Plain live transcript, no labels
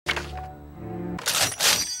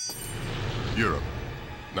Europe,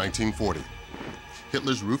 1940.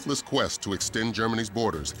 Hitler's ruthless quest to extend Germany's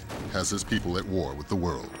borders has his people at war with the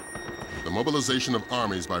world. The mobilization of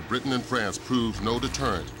armies by Britain and France proves no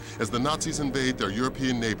deterrent as the Nazis invade their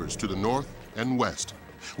European neighbors to the north and west,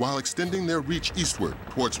 while extending their reach eastward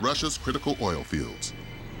towards Russia's critical oil fields.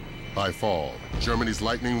 By fall, Germany's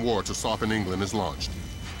lightning war to soften England is launched,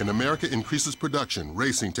 and America increases production,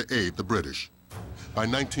 racing to aid the British. By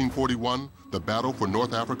 1941, the battle for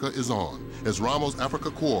North Africa is on, as Rommel's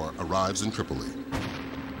Afrika Korps arrives in Tripoli.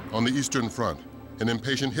 On the Eastern Front, an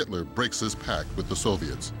impatient Hitler breaks his pact with the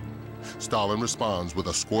Soviets. Stalin responds with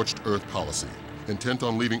a scorched earth policy, intent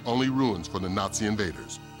on leaving only ruins for the Nazi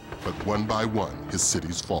invaders. But one by one, his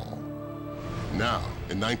cities fall. Now,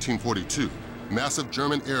 in 1942, massive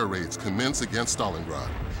German air raids commence against Stalingrad,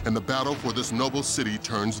 and the battle for this noble city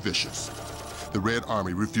turns vicious. The Red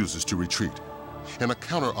Army refuses to retreat, and a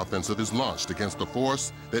counteroffensive is launched against a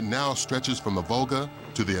force that now stretches from the Volga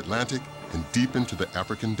to the Atlantic and deep into the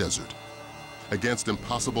African desert. Against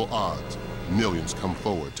impossible odds, millions come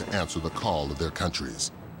forward to answer the call of their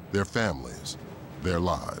countries, their families, their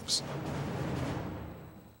lives.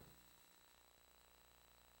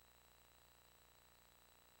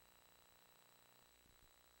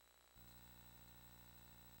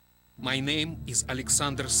 My name is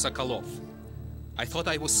Alexander Sokolov. I thought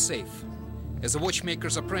I was safe. As a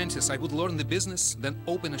watchmaker's apprentice, I would learn the business, then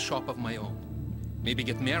open a shop of my own. Maybe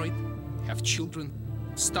get married, have children,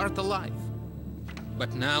 start a life.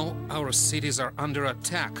 But now our cities are under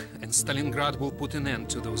attack, and Stalingrad will put an end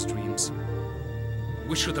to those dreams.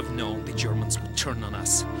 We should have known the Germans would turn on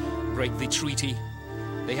us, break the treaty.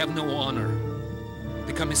 They have no honor.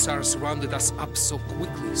 The commissars rounded us up so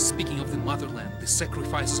quickly, speaking of the motherland, the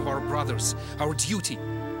sacrifices of our brothers, our duty.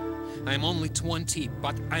 I'm only 20,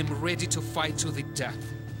 but I'm ready to fight to the death.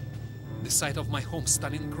 The sight of my home,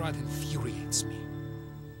 Stalingrad, infuriates me.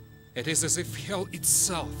 It is as if hell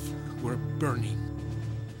itself were burning.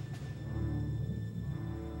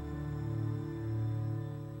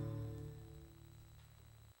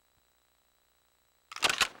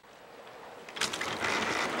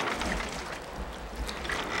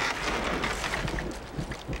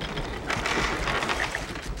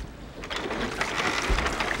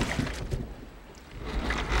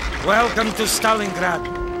 Welcome to Stalingrad.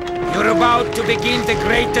 You're about to begin the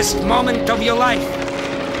greatest moment of your life.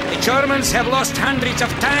 The Germans have lost hundreds of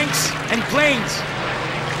tanks and planes.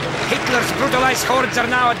 Hitler's brutalized hordes are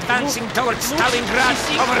now advancing towards Stalingrad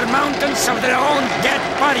over mountains of their own dead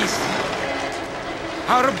bodies.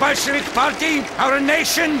 Our Bolshevik party, our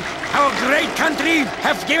nation, our great country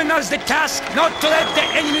have given us the task not to let the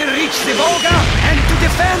enemy reach the Volga and to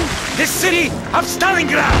defend the city of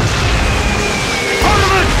Stalingrad.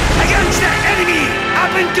 Forward against the enemy,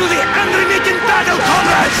 up into the unremitting battle,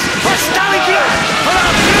 comrades! For Stalingrad, for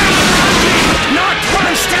our great country, not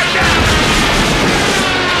one step down!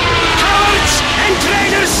 Cowards and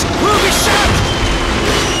traitors will be shot!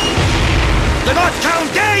 Do not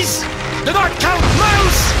count days, do not count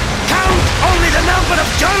miles, count only the number of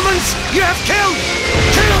Germans you have killed!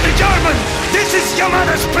 Kill the German! This is your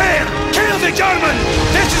mother's prayer! Kill the German!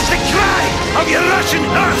 This is the cry of your Russian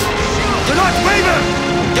earth! Do not waver!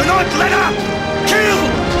 Do not let up! Kill!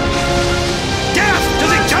 Death to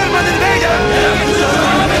the German invader!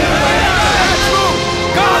 Let's move!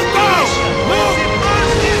 Go! Go! Move!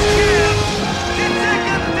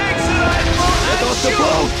 Get off the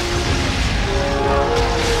boat!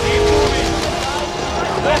 Keep moving!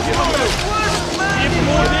 Let's move! Keep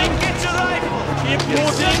moving! Get your rifle! Keep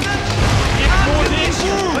moving! Keep moving!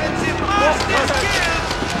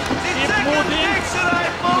 Keep moving!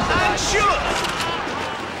 And shoot!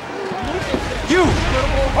 You!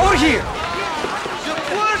 Over here! The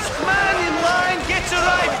first man in line gets a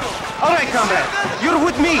rifle! Alright, comrade. You're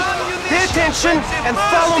with me. Pay attention and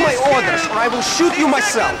follow my orders, or I will shoot you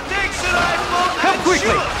myself. Come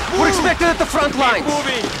quickly! We're expected at the front lines.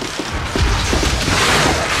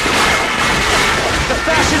 The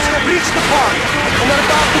fascists have reached the park, and are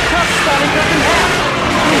about to cut Stalingrad in half.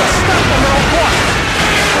 We must stop them at all costs.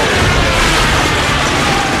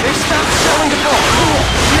 They've stopped shelling the boat.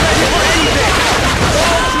 Be ready for anything.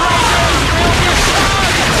 All traitors will be shot!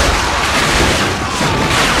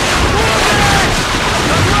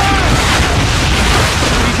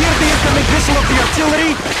 If you hear the incoming whistle of the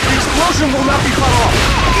artillery, the explosion will not be far off.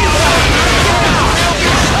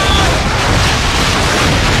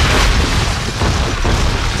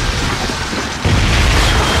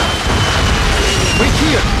 Wait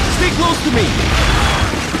here. Stay close to me.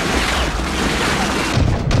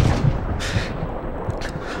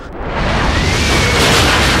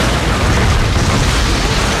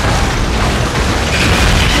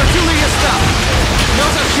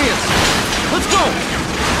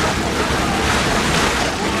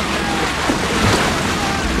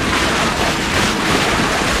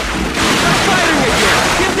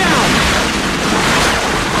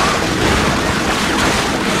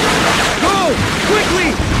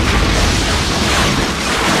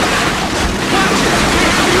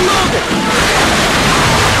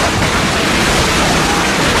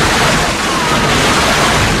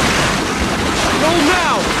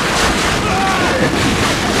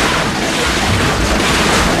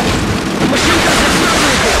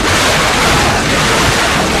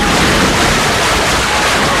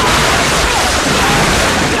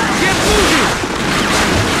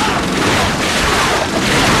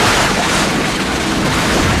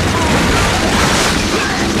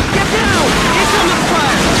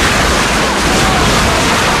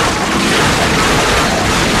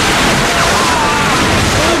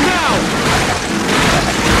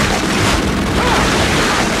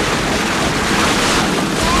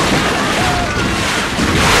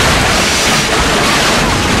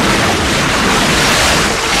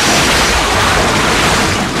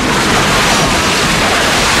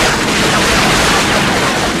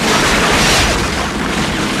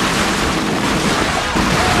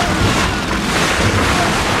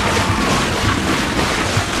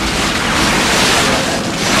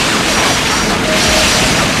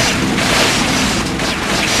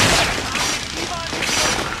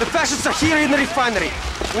 here in the refinery.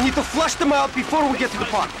 We need to flush them out before we get to the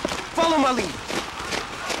park. Follow my lead.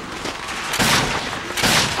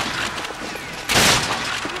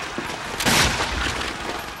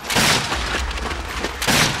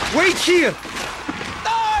 Wait here!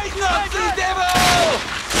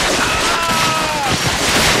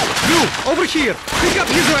 You, over here! Pick up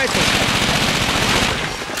his rifle!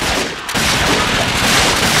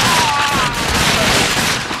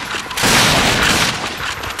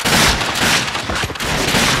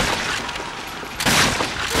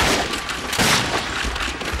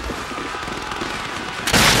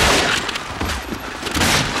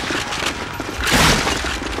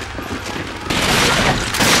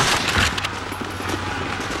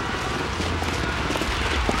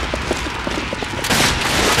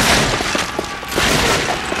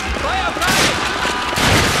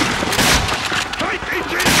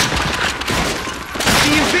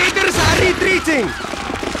 Retreating!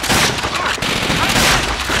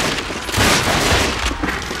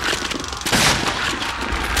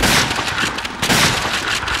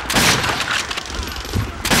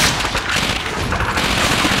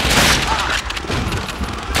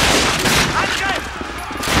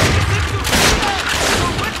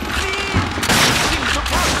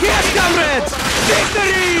 Yes, comrades!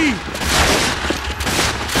 Victory!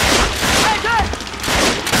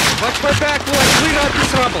 Watch my back while I clear out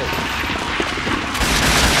this rubble.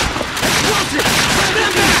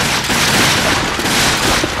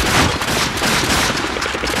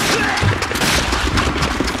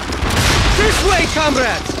 This way,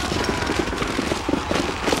 comrades!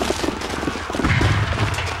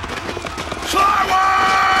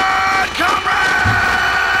 Forward,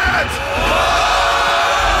 comrades!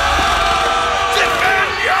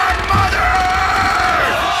 Defend your mother!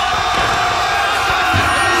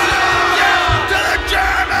 Get to the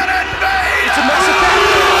German invader! It's a massive battle!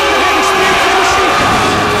 We're heading straight for the machine gun!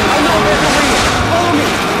 I know where to lead! Follow me!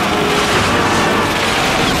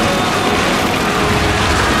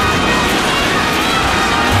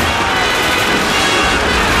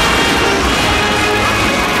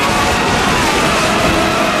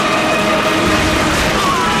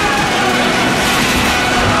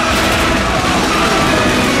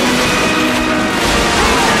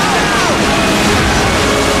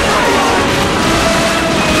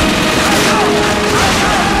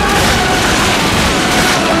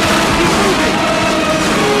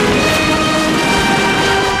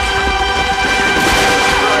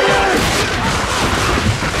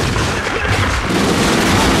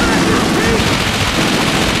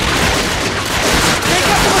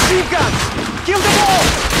 Kill them all!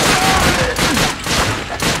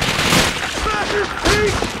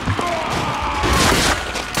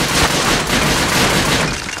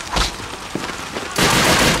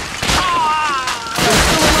 You're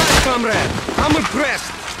still alive, comrade! I'm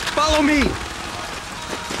impressed! Follow me!